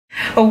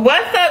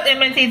What's up,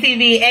 MNT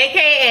TV,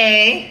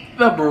 aka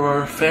the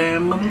Brewer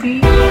family.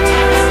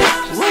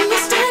 When you're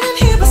standing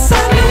here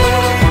beside me,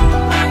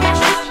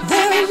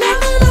 there ain't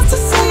nothing else to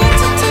say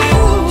to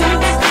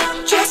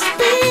do. Just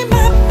be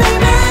my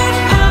baby.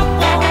 I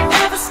won't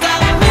ever stop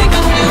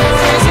making you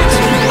crazy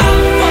too. I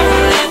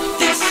won't let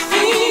this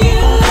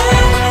feeling,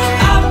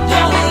 I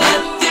won't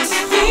let this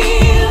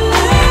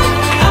feeling,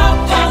 I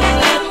won't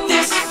let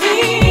this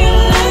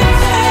feeling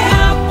fade.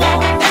 I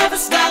won't ever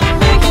stop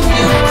making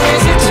you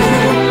crazy too.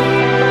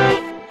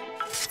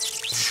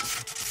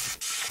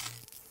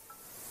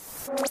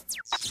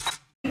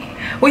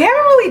 we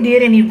haven't really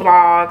did any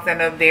vlogs in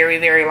a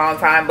very long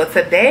time, but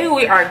today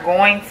we are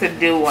going to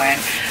do one.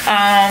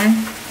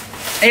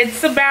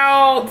 It's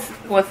about,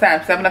 what's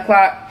time, 7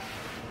 o'clock?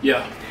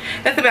 Yeah.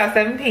 It's about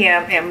 7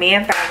 p.m. and me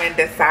and Thurman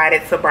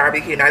decided to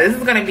barbecue. Now this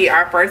is going to be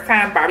our first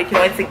time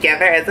barbecuing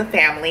together as a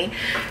family,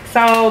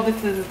 so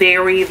this is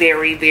very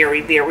exciting.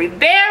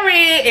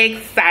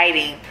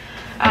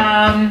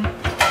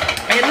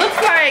 It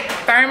looks like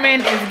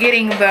Thurman is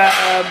getting the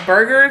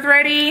burgers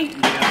ready.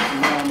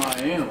 Yeah, I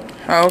am.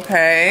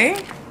 Okay.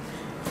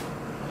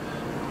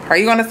 Are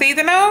you gonna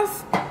season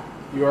those?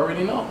 You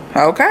already know.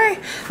 Okay.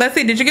 Let's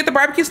see. Did you get the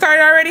barbecue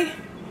started already?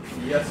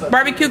 Yes, I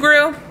Barbecue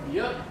grill?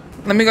 Yep.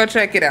 Let me go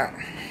check it out.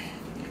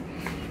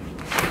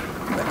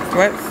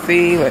 Let's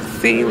see.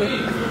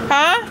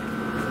 Huh?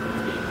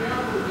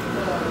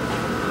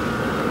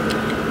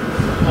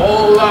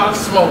 Whole lot of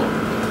smoke.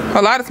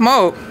 A lot of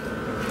smoke.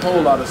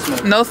 Whole lot of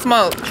smoke. No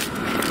smoke.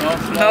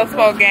 No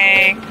smoke,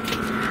 gang.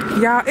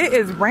 Y'all, it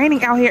is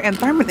raining out here and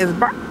Thurman is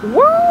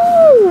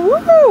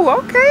woo.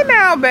 Okay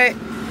now, but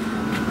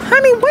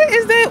honey, what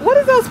is that? What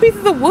is those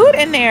pieces of wood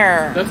in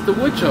there? That's the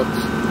wood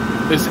chunks.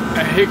 It's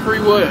a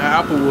hickory wood and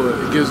apple wood.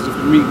 It gives the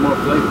meat more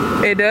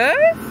flavor. It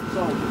does?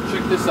 So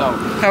check this out.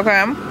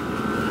 Okay. You're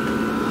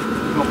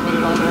gonna put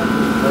it on there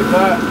like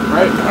that,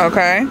 right?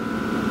 Okay.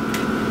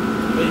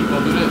 Then you're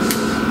gonna do this.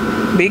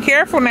 Be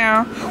careful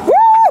now.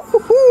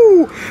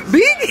 Woo!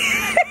 Be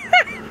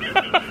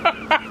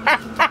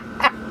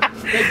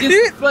That gives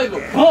the flavor.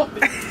 Bump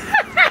it.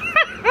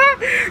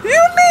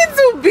 You need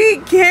to be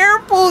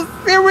careful.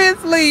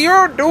 Seriously,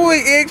 you're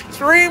doing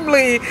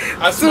extremely.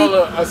 I smell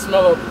a,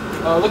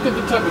 look at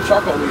the type of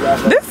charcoal we got.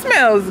 This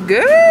smells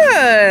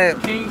good.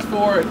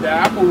 Kingsford, the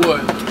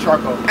applewood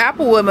charcoal.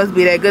 Applewood must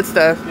be that good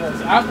stuff. Yes,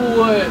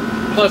 applewood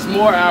plus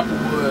more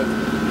applewood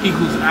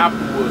equals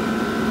applewood.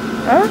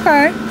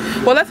 Okay.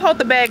 Well, let's hold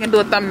the bag and do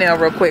a thumbnail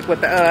real quick with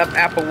the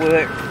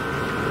applewood.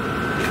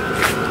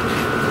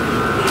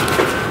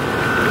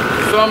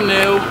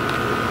 Thumbnail.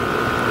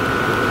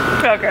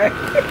 Okay.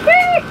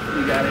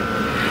 You got it.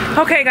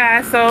 Okay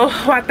guys, so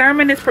while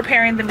Thurman is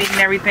preparing the meat and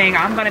everything,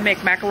 I'm gonna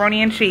make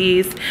macaroni and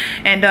cheese,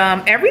 and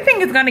everything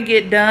is gonna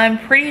get done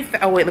pretty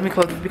oh wait, let me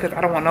close this because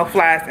I don't want no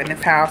flies in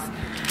this house.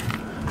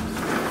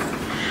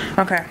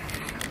 Okay.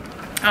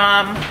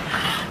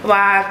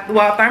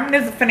 While Thurman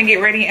is finna get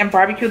ready and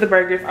barbecue the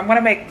burgers, I'm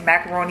gonna make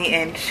macaroni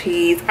and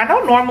cheese. I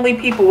know normally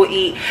people will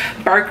eat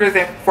burgers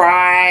and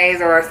fries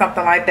or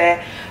something like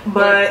that,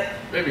 but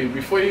baby,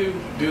 before you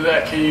do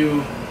that, can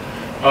you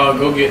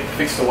go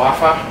fix the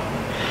Wi-Fi?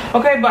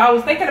 okay, but I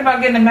was thinking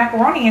about getting the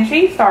macaroni and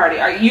cheese started.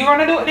 Are you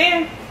gonna do it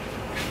then?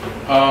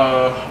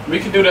 We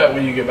can do that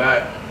when you get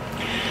back,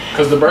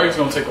 cause the burger's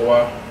gonna take a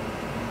while.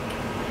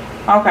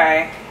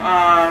 Okay.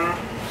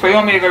 So you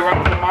want me to go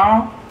run to the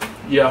mall?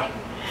 Yeah.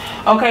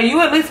 Okay, you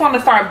at least want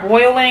to start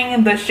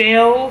boiling the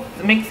shells,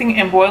 mixing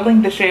and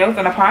boiling the shells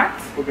in a pot.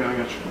 Okay, I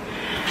got you.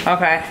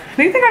 Okay.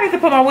 Do you think I need to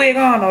put my wig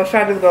on, or should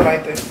I just go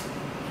like this?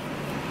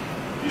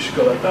 You should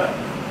go like that.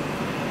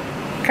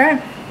 Okay.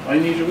 Why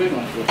you need your wig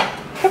on for?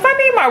 Cause I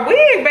need my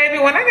wig, baby.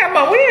 When I got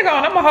my wig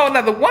on, I'm a whole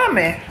nother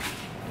woman.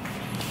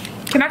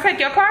 Can I take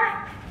your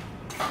car?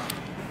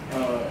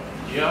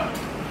 Yeah.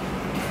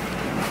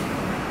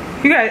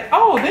 You got,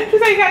 oh, didn't you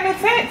say you got new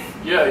tents?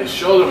 Yeah, you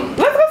showed them.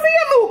 Let's go see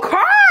your new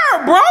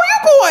car, bro. You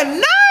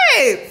going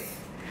nuts.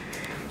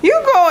 You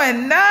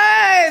going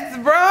nuts,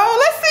 bro.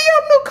 Let's see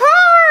your new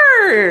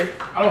car.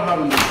 I don't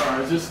have a new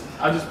car.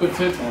 I just put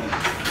tint on it.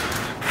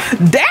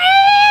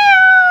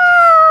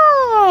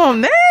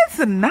 Damn, that's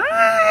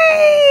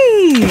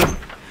nice.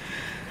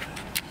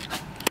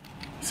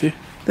 See?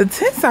 The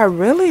tents are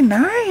really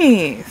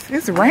nice.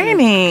 It's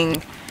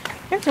raining.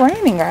 It's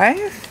raining,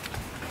 guys.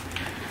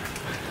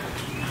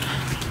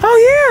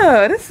 Oh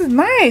yeah, this is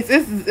nice.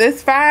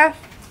 It's 5.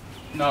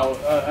 No,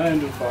 I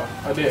didn't do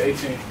 5. I did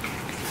 18.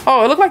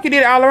 Oh, it looked like you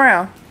did it all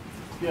around.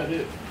 Yeah, I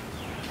did.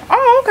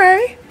 Oh,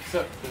 okay.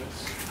 Except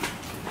this.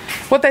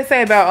 What they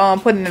say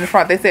about putting it in the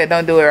front? They said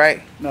don't do it,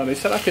 right? No, they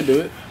said I could do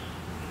it.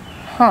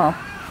 Huh.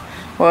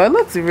 Well, it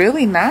looks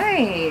really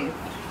nice.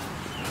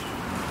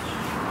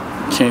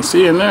 Can't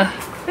see in there.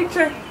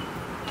 Picture.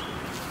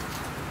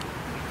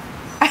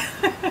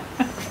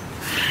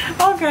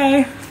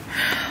 Okay.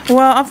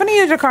 Well, I'm finna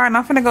use your car and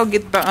I'm finna go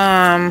get the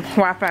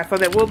Wi-Fi so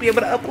that we'll be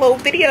able to upload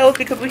videos,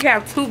 because we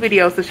have 2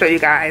 videos to show you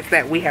guys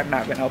that we have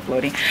not been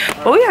uploading.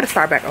 But we gotta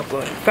start back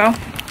uploading. So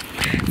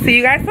See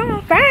you guys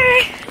soon.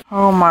 Bye.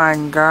 Oh my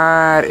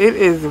God, it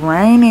is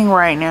raining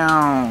right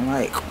now.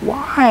 Like,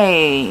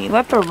 why?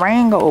 Let the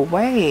rain go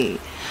away.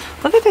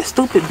 Look at this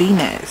stupid bee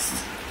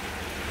nest.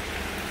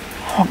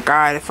 Oh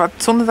God, as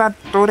soon as I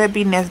throw that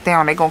bee nest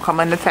down, they gonna come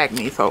and attack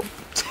me. So,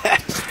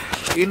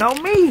 you know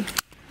me.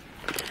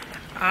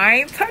 I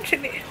ain't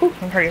touching it. Ooh,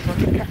 hurry up.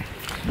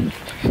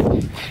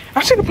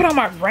 I should have put on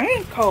my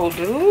raincoat,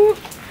 dude.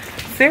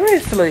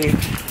 Seriously.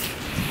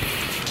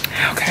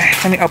 Okay,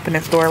 let me open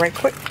this door right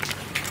quick.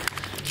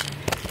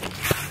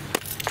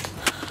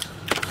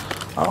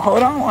 Oh,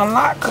 hold on,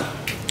 unlock.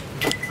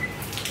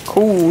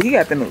 Cool, he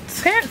got the new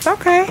scents.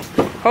 Okay.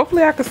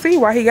 Hopefully I can see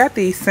why he got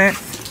these scents.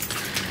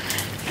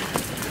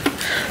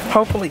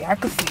 Hopefully I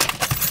can see.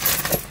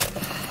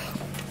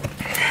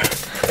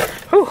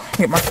 Whew,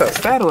 get myself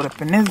saddled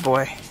up in this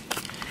boy.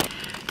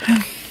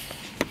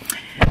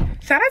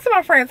 Shout out to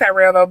my friend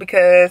Tyrell though,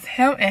 because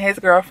him and his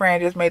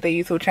girlfriend just made the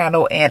YouTube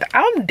channel and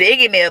I'm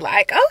digging it.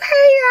 Like,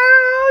 okay,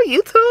 y'all,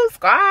 YouTube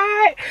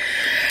squad.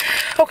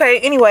 Okay,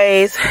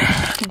 anyways,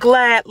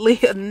 gladly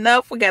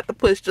enough, we got to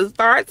push to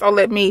start. So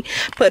let me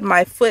put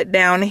my foot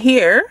down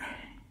here.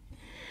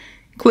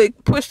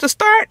 Click push to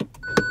start.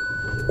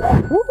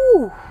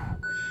 Woo.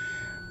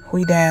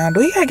 We down.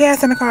 Do you got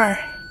gas in the car?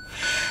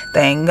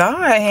 Thank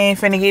God he ain't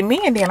finna get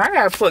me and then I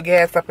gotta put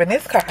gas up in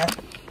this car.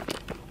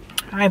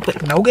 I ain't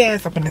putting no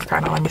gas up in this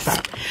car. Now let me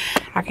stop.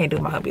 I can't do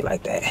my hubby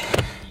like that.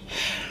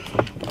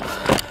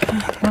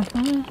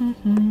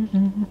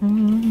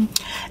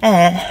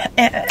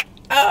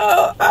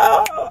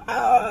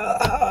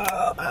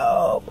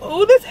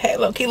 Oh, this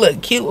hat look, he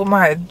look cute with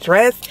my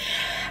dress.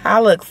 I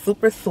look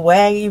super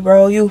swaggy,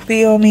 bro. You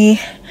feel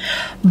me?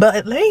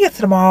 But let me get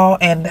to the mall,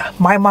 and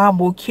my mom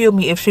will kill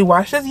me if she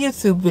watches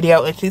this YouTube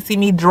video and she see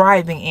me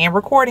driving and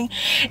recording.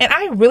 And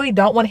I really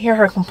don't want to hear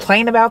her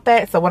complain about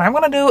that. So what I'm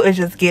gonna do is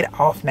just get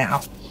off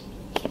now.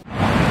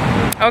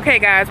 Okay,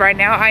 guys. Right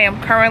now I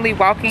am currently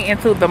walking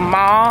into the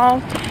mall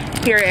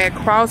here at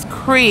Cross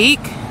Creek.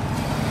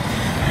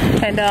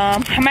 And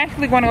I'm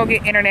actually going to go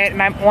get internet,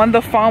 and I'm on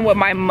the phone with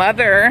my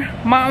mother.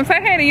 Mom,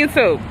 say hey to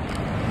YouTube.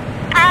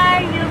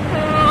 Hi, YouTube.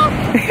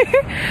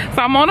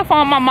 So I'm on the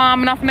phone with my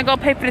mom, and I'm gonna go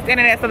pay for this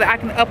internet so that I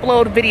can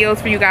upload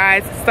videos for you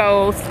guys.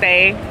 So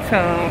stay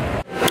tuned.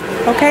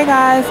 Okay,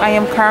 guys, I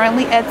am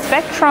currently at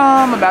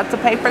Spectrum, about to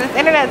pay for this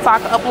internet so I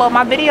can upload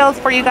my videos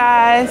for you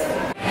guys.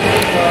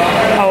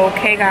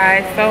 Okay,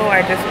 guys, so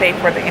I just paid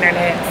for the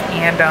internet,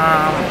 and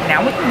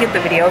now we can get the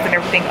videos and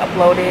everything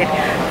uploaded.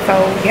 So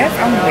yes,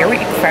 I'm very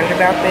excited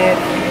about this.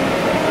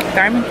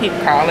 Diamond keep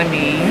calling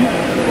me,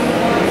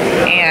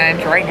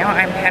 and right now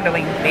I'm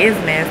handling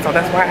business, so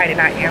that's why I did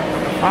not answer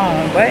the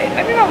phone. But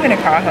let me know when to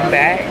call him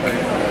back.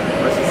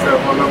 What's your cell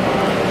phone number?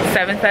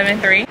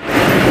 773.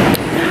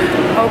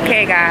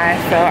 Okay,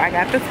 guys, so I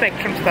got the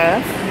Spectrum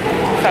stuff,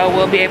 so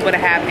we'll be able to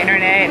have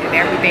internet and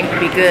everything to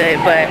be good.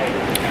 But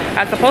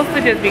I'm supposed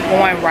to just be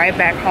going right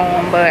back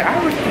home, but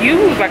I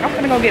refuse. Like, I'm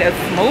gonna go get a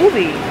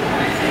smoothie.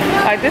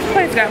 Like, this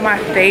place got my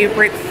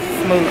favorite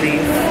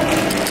smoothies.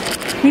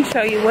 Let me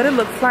show you what it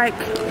looks like.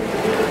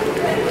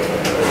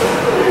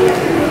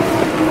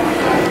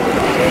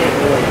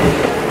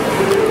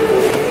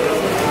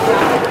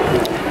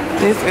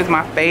 This is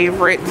my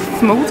favorite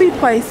smoothie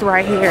place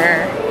right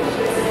here.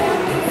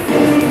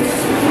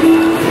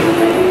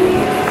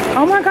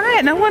 Oh my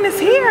God, no one is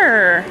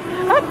here.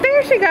 Oh,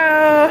 there she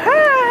goes.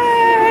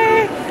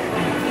 Hi.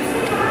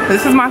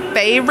 This is my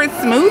favorite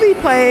smoothie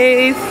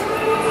place.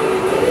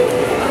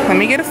 Let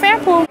me get a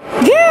sample.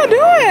 Yeah,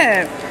 do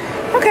it.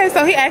 Okay,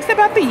 so he asked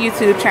about the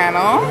YouTube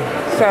channel.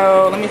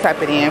 So let me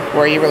type it in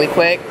for you really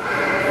quick.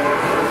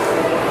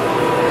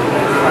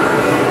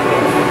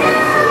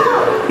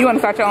 You want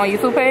to start your own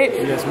YouTube page?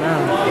 Yes,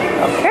 ma'am.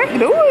 Okay,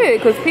 do it.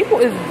 Because people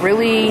is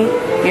really,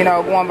 you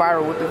know, going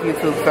viral with this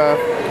YouTube stuff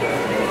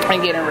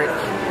and getting rich.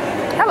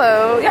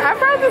 Hello. Your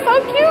eyebrows are so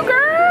cute,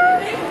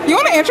 girl. You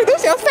want to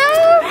introduce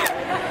yourself?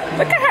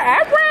 Look at her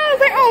eyebrows.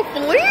 They on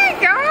fleek,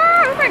 y'all.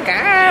 Oh my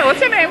God.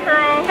 What's your name,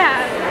 girl?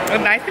 Yeah.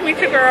 Well, nice to meet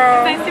you,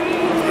 girl. Nice to meet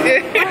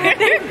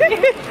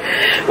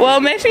you.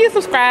 Well, make sure you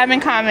subscribe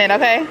and comment,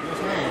 okay?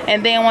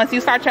 And then once you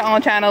start your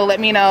own channel, let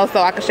me know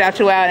so I can shout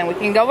you out and we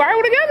can go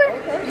viral together.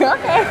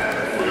 Okay.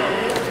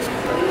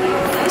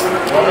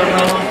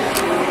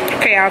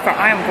 Okay, y'all, so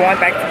I am going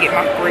back to get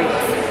my fruits.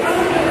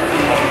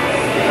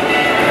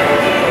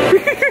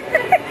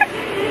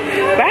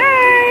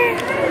 Bye.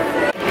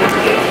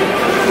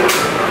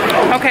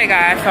 Okay,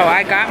 guys, so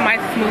I got my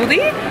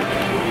smoothie.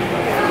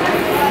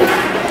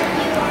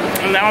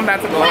 And now I'm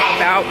about to go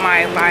about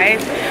my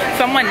life.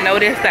 Someone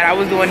noticed that I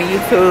was doing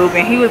YouTube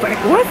and he was like,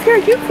 what's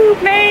your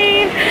YouTube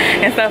name?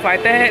 And stuff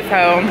like that.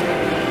 So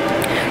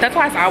that's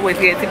why it's always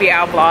good to be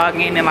out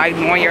vlogging and like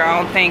doing your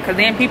own thing, because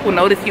then people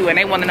notice you and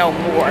they want to know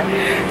more.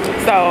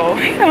 So,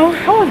 you know,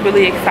 that was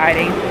really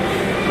exciting.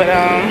 But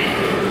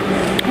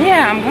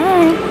yeah, I'm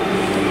gone.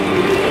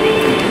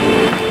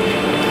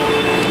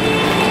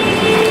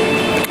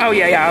 Oh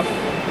yeah, y'all.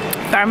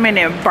 Thurman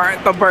and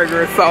burnt the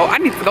burger, so I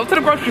need to go to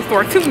the grocery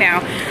store too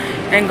now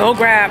and go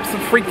grab some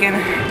freaking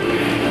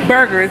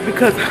burgers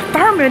because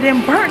Thurman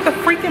didn't burn the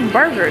freaking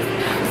burgers.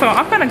 So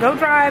I'm gonna go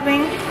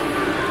driving.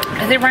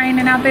 Is it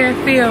raining out there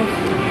still? Oh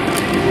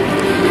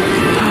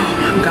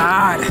my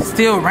God, it's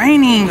still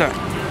raining.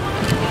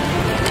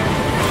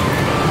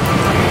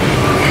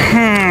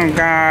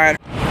 God.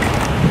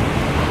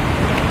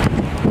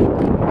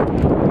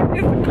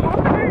 It's a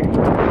car.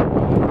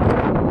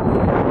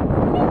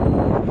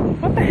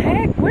 What the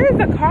heck? Where's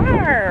the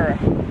car?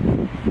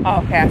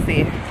 Oh, okay, I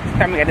see it.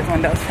 Let me get this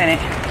window tinted.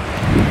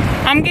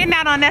 I'm getting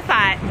out on that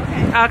side.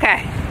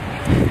 Okay.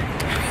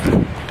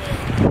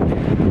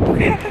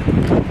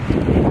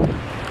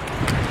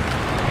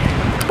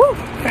 Woo,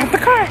 that's the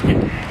car.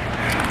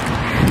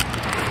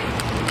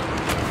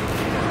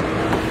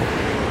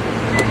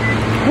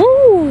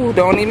 Woo,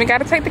 don't even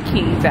gotta take the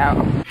keys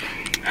out.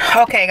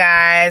 Okay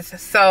guys,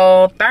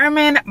 so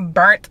Thurman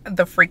burnt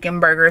the freaking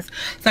burgers.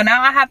 So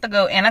now I have to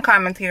go in a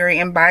commentary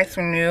and buy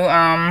some new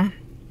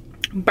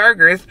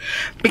burgers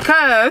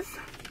because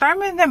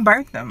Thurman didn't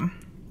burnt them.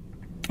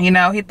 You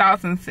know, he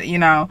thought some, you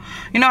know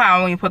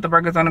how when you put the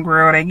burgers on the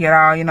grill, they get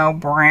all, you know,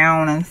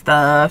 brown and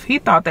stuff. He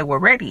thought they were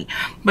ready.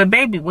 But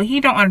baby, what he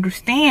don't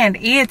understand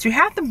is you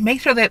have to make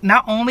sure that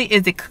not only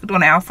is it cooked on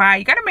the outside,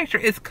 you got to make sure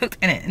it's cooked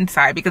in the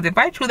inside. Because if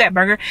I chew that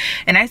burger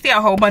and I see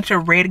a whole bunch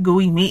of red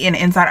gooey meat in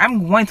the inside,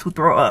 I'm going to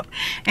throw up.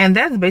 And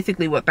that's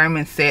basically what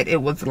Thurman said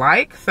it was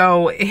like.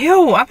 So,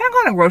 ew, I'm not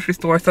going to the grocery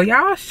store. So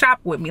y'all shop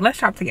with me. Let's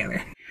shop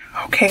together.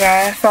 Okay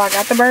guys, so I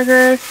got the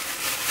burgers.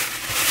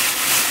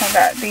 I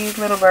got these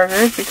little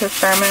burgers because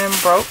Thurman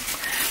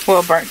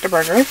burnt the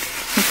burgers.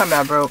 I'm talking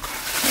about broke.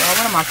 What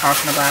am I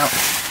talking about?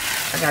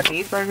 I got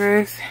these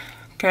burgers.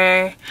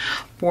 Okay.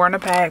 4 in a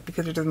pack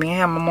because it's just me and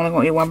him. I'm only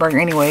going to eat 1 burger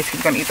anyway.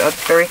 She's going to eat the other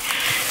 3.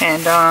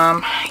 And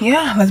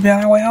yeah, let's be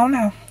on our way home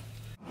now.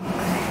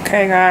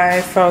 Okay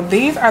guys, so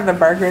these are the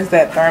burgers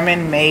that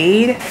Thurman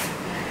made.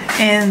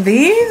 And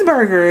these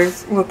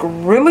burgers look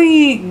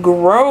really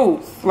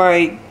gross.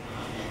 Like,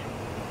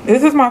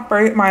 this is my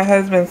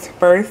husband's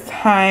first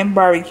time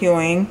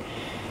barbecuing,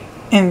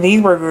 and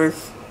these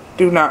burgers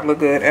do not look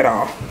good at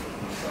all.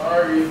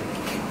 Sorry.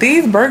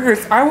 These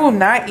burgers, I will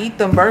not eat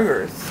them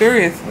burgers.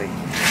 Seriously.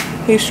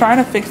 He's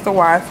trying to fix the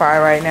Wi-Fi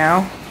right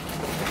now.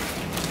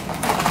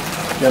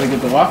 Gotta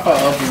get the Wi-Fi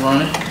up and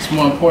running. It's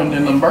more important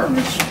than them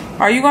burgers.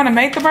 Are you gonna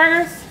make the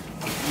burgers?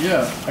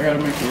 Yeah, I gotta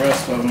make the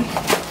rest of them.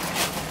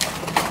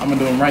 I'm gonna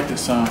do them right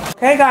this time.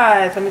 Okay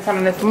guys, let me turn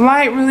on this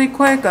light really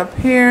quick up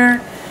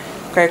here.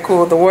 Okay,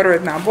 cool. The water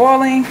is now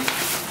boiling.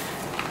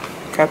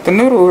 Got the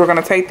noodles. We're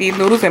gonna take these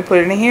noodles and put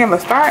it in here.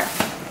 Let's start.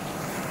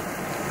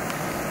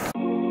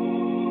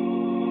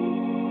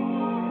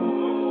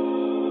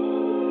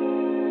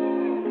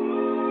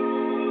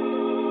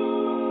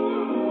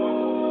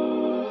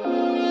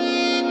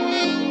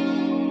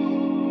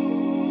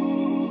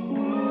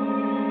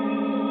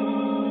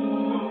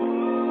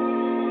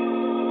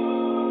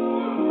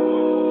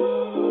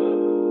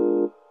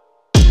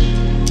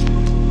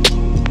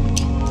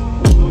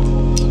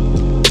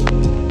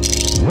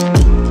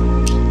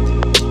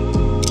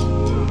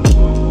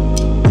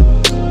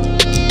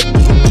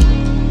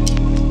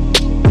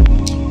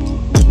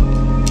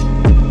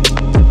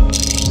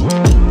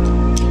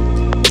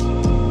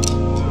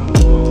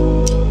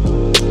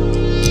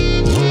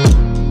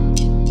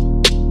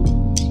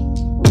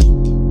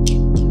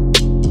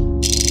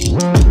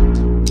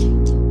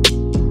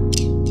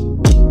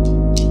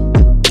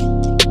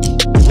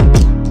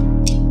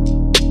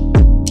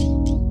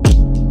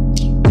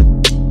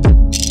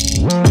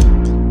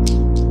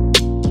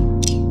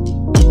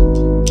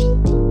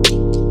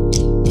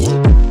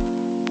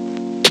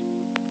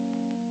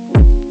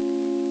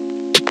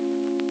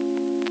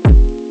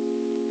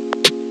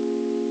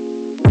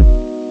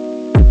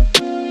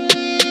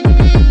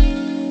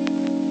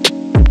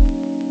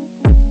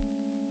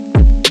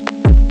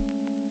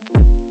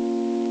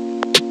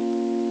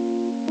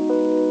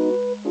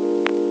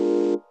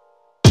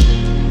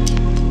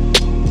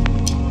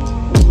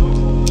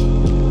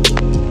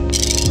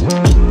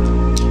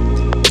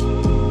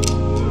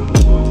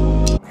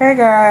 Okay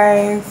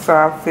guys, so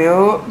I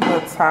filled the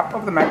top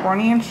of the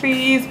macaroni and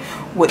cheese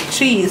with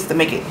cheese to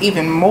make it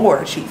even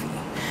more cheesy.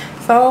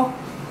 So,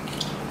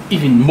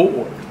 Even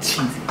more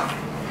cheesy.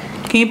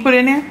 can you put it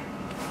in there?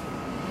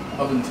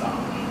 Oven time.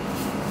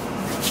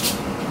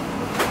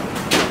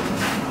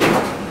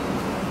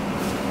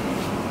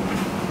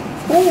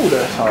 Ooh,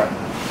 that's hot.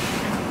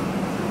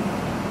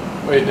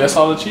 Wait, that's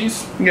all the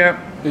cheese? Yep.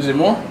 Is it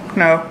more?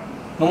 No.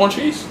 No more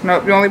cheese?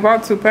 Nope, you only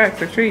bought 2 packs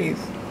of cheese.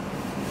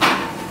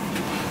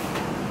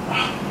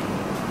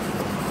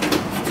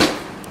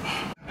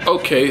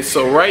 Okay,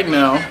 so right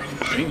now,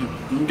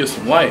 let me get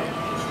some light.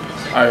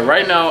 Alright,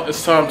 right now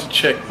it's time to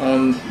check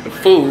on the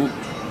food.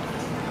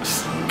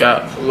 It's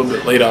got a little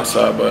bit late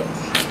outside, but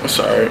it's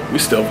alright. We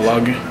still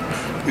vlogging.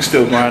 We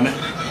still grinding.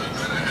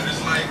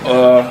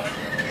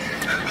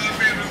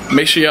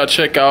 Make sure y'all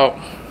check out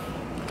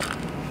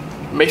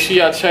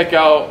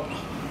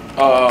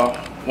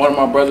one of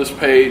my brother's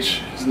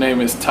page. His name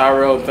is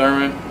Tyrell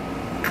Thurman.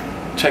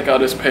 Check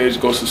out his page,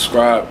 go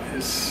subscribe.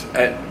 It's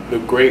at The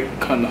Great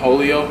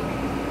Conholio.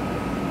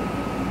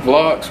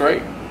 Vlogs,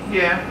 right?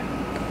 Yeah.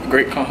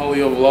 Great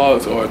Conholio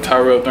Vlogs or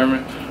Tyrell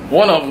Thurman.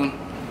 One of them.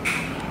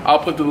 I'll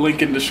put the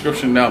link in the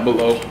description down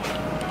below.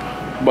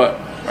 But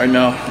right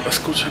now, let's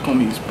go check on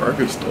these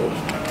burgers though.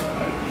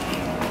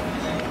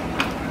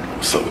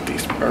 What's up with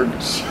these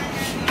burgers?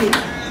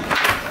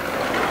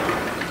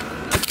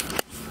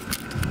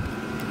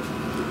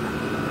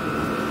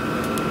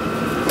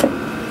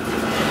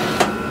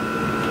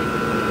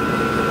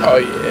 Oh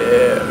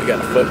yeah, we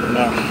gotta flip them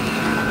now.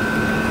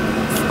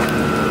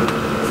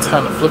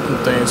 Time to flip them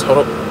things. Hold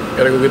up,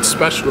 gotta go get the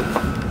spatula.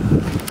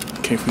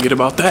 Can't forget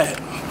about that.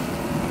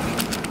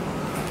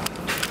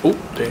 Oh,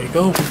 there you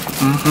go.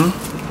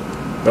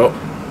 Oh,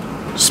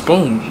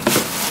 spoon.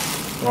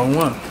 Wrong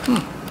one.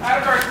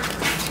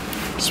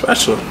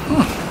 Spatula.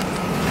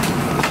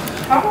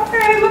 Oh,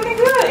 okay, looking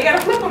good. You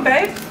gotta flip them,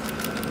 babe.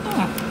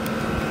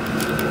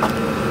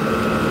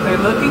 They're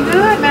looking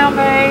good now,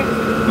 babe.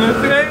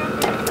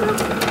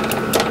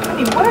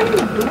 Honey, what are you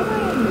doing?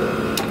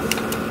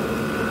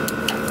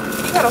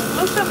 You gotta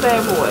flip them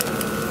bad boy.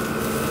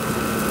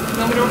 You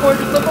want me to record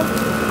you flip them?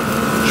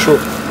 Sure.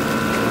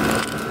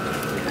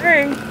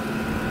 Okay.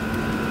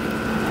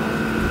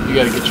 You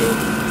gotta get your.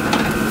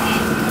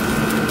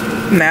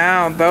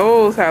 Now,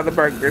 those how the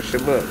burgers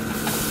should look.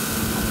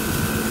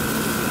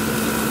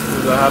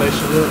 Is that how they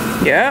should look?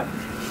 Yep.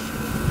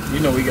 You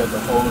know we got the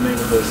whole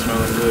neighborhood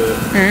smelling good.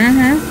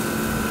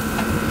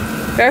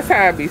 That's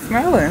how it be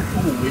smelling.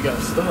 Ooh, we got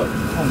stuck.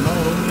 Oh no,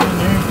 don't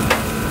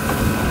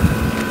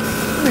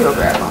Let me go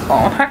grab my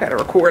phone. I gotta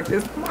record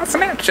this on my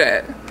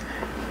Snapchat.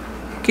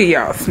 Give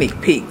y'all a sneak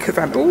peek, cause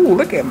ooh,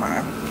 look at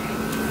my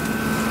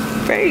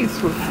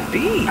face was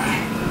deep.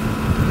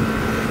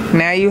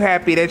 Now you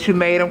happy that you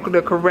made them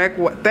the correct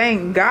one.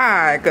 Thank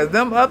God, cause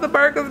them other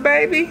burgers,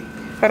 baby.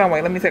 Hold on,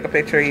 wait, let me take a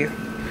picture of you.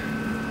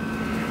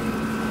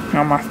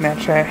 On my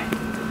Snapchat.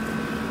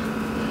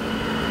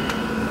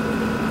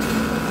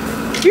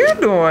 You're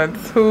doing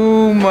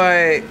too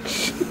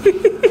much.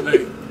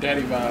 Like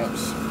daddy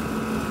vibes.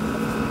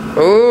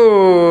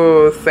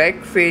 Ooh,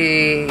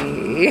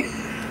 sexy.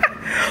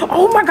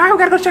 Oh my God, we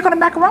gotta go check on the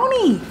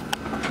macaroni.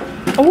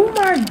 Oh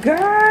my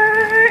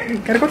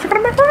God. Gotta go check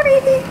on the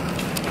macaroni.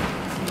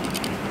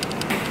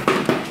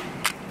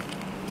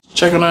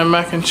 Check on that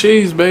mac and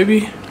cheese,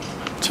 baby.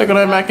 Check on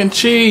that mac and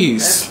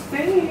cheese.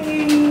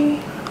 See.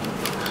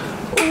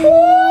 Ooh.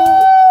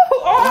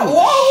 Oh,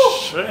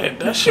 whoa. Shit,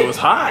 that shit was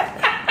hot.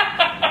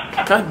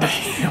 God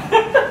damn.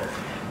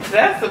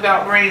 That's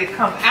about ready to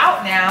come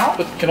out now.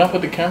 Can I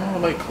put the camera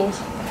like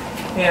closer?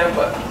 Yeah,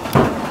 but.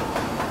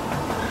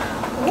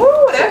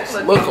 Woo, that's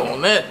looking. Look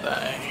on that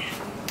thing.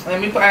 I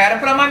gotta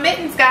put on my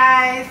mittens,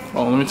 guys.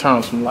 Oh, let me turn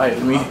on some light.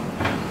 Let me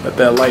let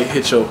that light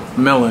hit your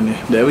melanin.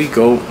 There we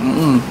go.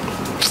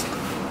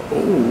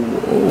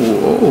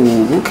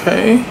 Oh,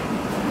 okay.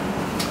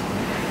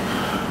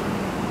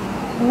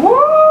 Woo!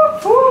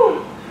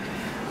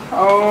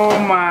 Oh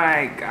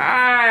my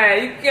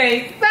God! You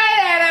can't say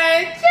that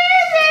ain't cheesy.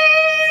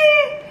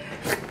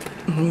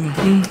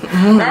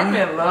 I'm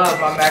in love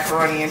with my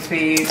macaroni and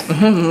cheese.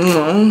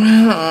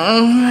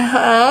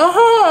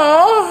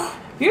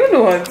 You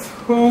doing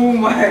too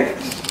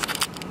much.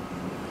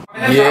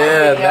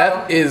 Yeah,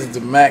 that is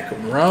the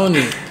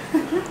macaroni.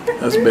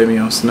 That's baby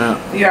on Snap.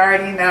 You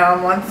already know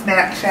I'm on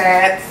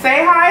Snapchat.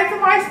 Say hi to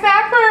my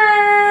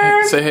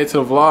snappers. Say hey to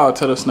the vlog.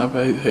 Tell the Snap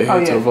hey to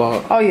the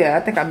vlog. Oh yeah, I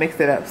think I mixed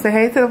it up. Say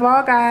hey to the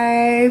vlog,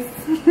 guys.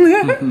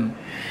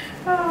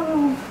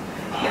 Oh,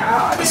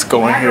 y'all, Let's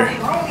go in here.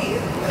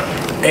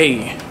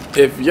 Hey,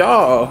 if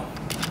y'all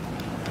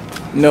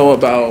know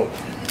about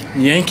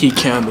Yankee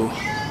Candle,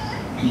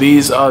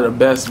 these are the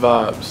best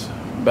vibes.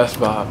 Best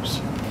vibes.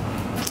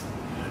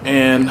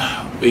 And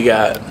we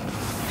got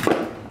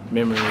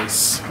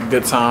memories,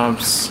 good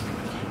times,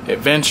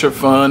 adventure,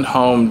 fun,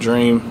 home,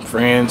 dream,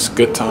 friends,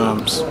 good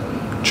times,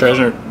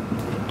 treasure,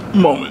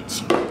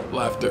 moments,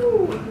 laughter,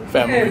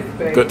 family,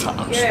 good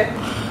times.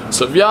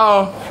 So if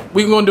y'all,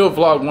 we gonna do a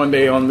vlog one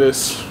day on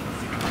this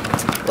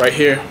right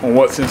here, on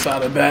what's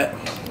inside of that.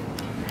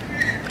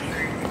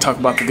 Talk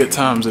about the good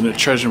times and the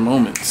treasure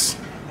moments.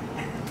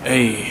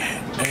 Hey,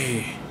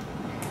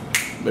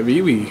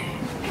 baby,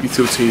 you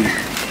too tea.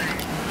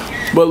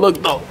 But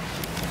look though.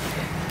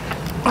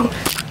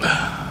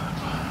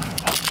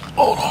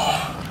 Hold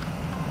on.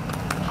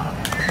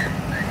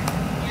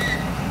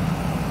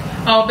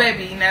 Oh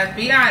baby, now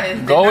be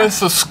honest. Go and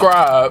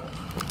subscribe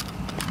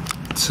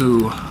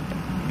to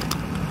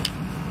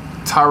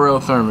Tyrell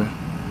Thurman.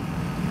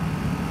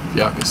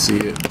 Y'all can see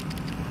it.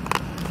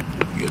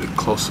 Get a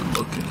closer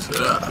look into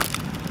that.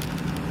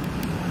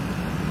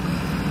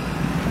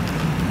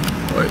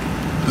 Wait,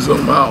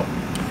 zoom out.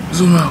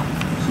 Zoom out.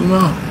 Zoom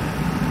out.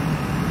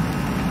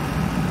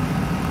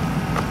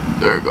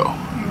 There you go.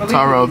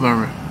 Tyrell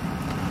Thurman.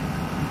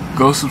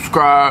 Go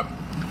subscribe.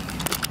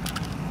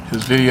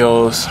 His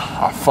videos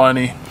are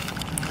funny.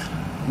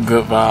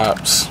 Good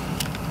vibes.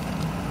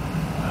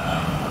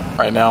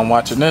 Right now I'm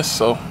watching this,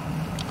 so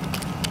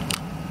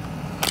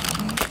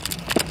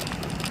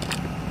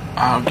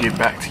I'll get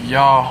back to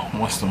y'all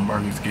once them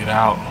burgers get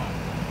out.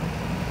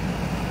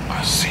 I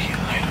I'll see you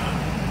later,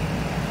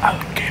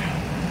 alligator.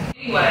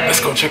 Anyway,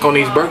 let's go check on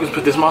these burgers.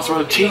 Put this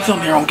mozzarella cheese on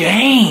there on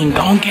game.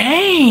 On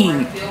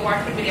game. Still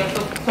watch the video,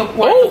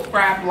 support,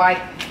 subscribe,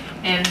 like,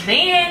 and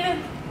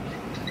then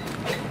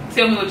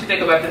tell me what you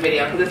think about the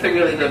video, because it's a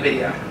really good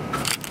video.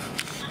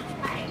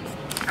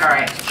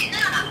 Alright.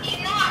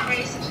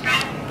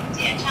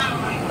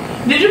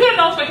 Did you get a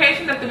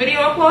notification that the video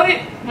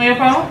uploaded on your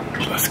phone?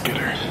 Let's get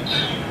her.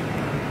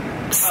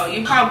 Oh,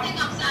 you probably.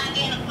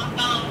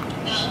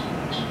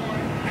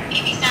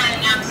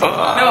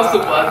 That was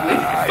super ugly.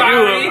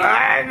 Sorry.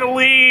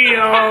 Ugly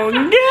on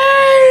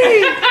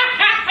game.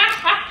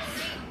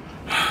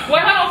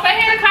 Wait, hold on. Say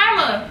hey to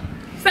Kyla.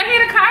 Say hey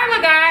to Kyla,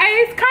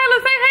 guys. Kyla,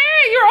 say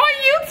hey. You're on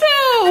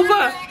YouTube.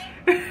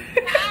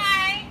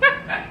 Hi.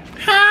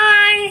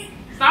 Hi.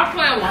 Stop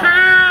playing with her.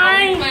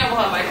 Hi. Don't be playing with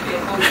her like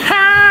this.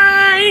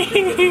 Hi.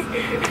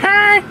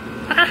 Hi.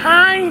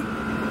 Hi.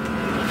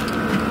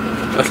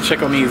 Let's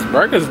check on these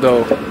burgers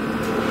though.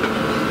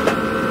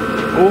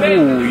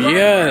 Oh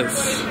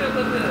yes.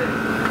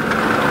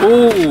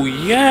 Oh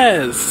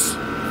yes.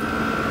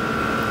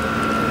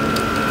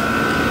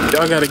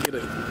 Y'all gotta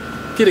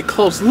get it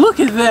close. Look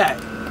at that.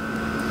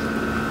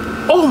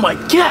 Oh my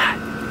god.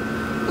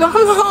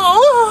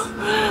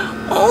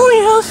 Oh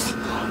yes.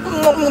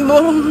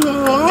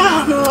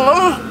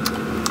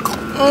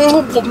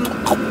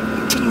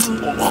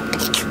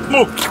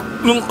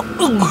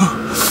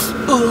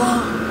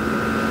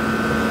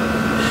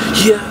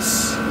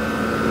 Yes.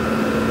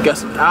 Got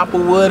some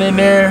apple wood in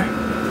there.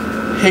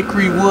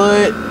 Hickory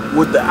wood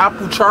with the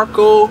apple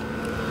charcoal.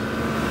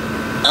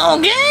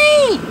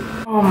 Okay.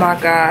 Oh my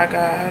god,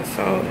 guys.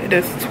 So it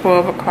is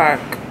 12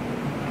 o'clock.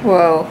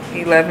 Well,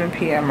 11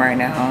 p.m. right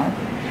now.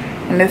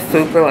 And it's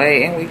super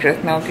late and we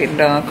just now getting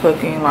done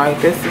cooking. Like,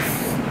 this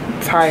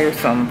is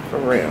tiresome for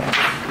real.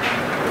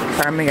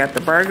 Finally got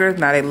the burgers.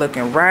 Now they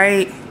looking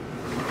right.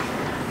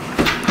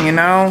 You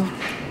know?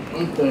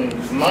 Them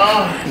things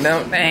nice.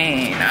 Them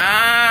thing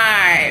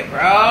nice,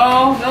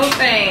 bro. Them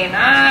thing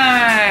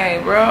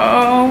nice,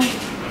 bro.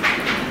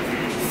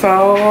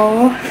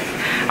 So,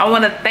 I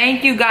want to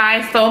thank you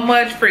guys so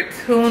much for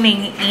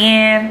tuning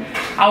in.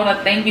 I want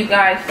to thank you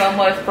guys so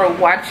much for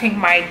watching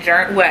my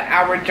journey,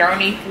 our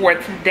journey for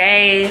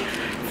today.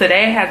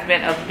 Today has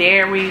been a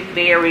very,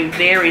 very,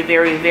 very,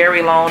 very,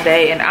 very long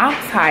day, and I'm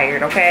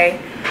tired. Okay,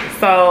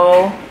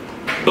 so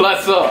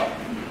bless up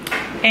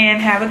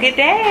and have a good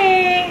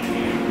day.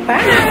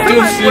 Bye.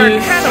 We're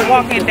kind of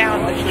walking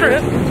down the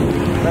strip.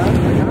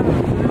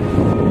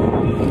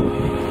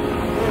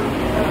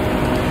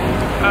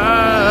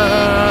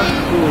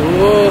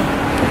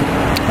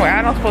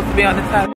 Well, I'm supposed to be on this side.